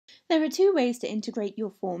There are two ways to integrate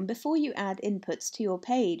your form before you add inputs to your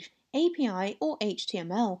page: API or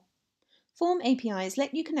HTML. Form APIs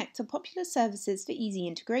let you connect to popular services for easy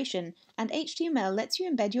integration, and HTML lets you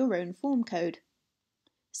embed your own form code.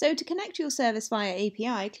 So to connect your service via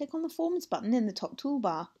API, click on the Forms button in the top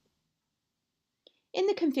toolbar. In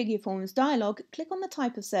the Configure Forms dialog, click on the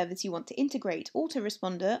type of service you want to integrate: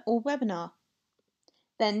 autoresponder or webinar.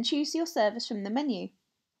 Then choose your service from the menu.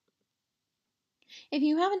 If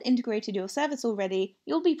you haven't integrated your service already,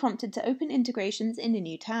 you'll be prompted to open integrations in a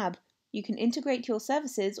new tab. You can integrate your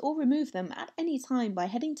services or remove them at any time by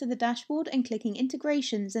heading to the dashboard and clicking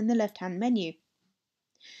Integrations in the left-hand menu.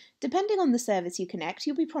 Depending on the service you connect,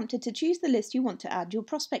 you'll be prompted to choose the list you want to add your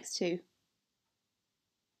prospects to.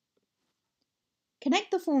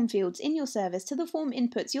 Connect the form fields in your service to the form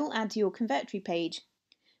inputs you'll add to your Convertri page.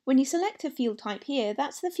 When you select a field type here,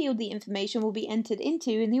 that's the field the information will be entered into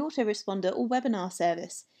in the autoresponder or webinar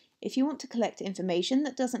service. If you want to collect information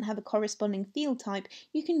that doesn't have a corresponding field type,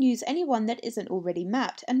 you can use any one that isn't already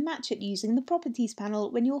mapped and match it using the Properties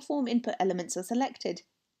panel when your form input elements are selected.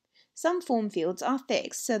 Some form fields are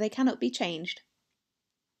fixed, so they cannot be changed.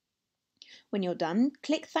 When you're done,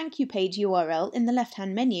 click Thank You Page URL in the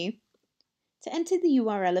left-hand menu to enter the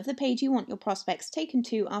URL of the page you want your prospects taken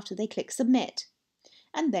to after they click Submit,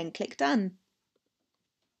 and then click Done.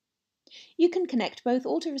 You can connect both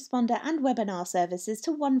autoresponder and webinar services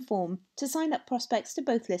to one form. To sign up prospects to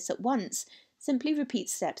both lists at once, simply repeat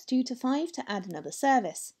steps 2 to 5 to add another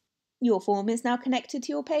service. Your form is now connected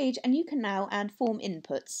to your page, and you can now add form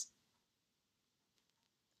inputs.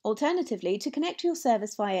 Alternatively, to connect your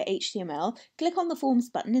service via HTML, click on the Forms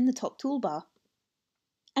button in the top toolbar.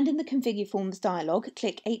 And in the Configure Forms dialog,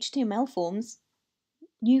 click HTML Forms,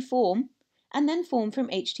 New Form, and then Form from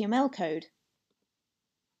HTML code.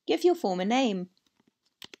 Give your form a name,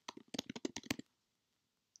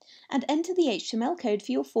 and enter the HTML code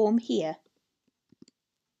for your form here.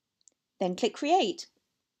 Then click Create.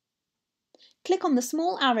 Click on the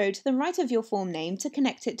small arrow to the right of your form name to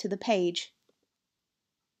connect it to the page.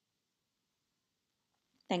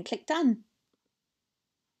 Then click Done.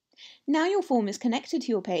 Now your form is connected to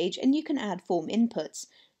your page and you can add form inputs.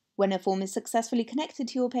 When a form is successfully connected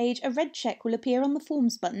to your page, a red check will appear on the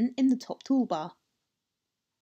Forms button in the top toolbar.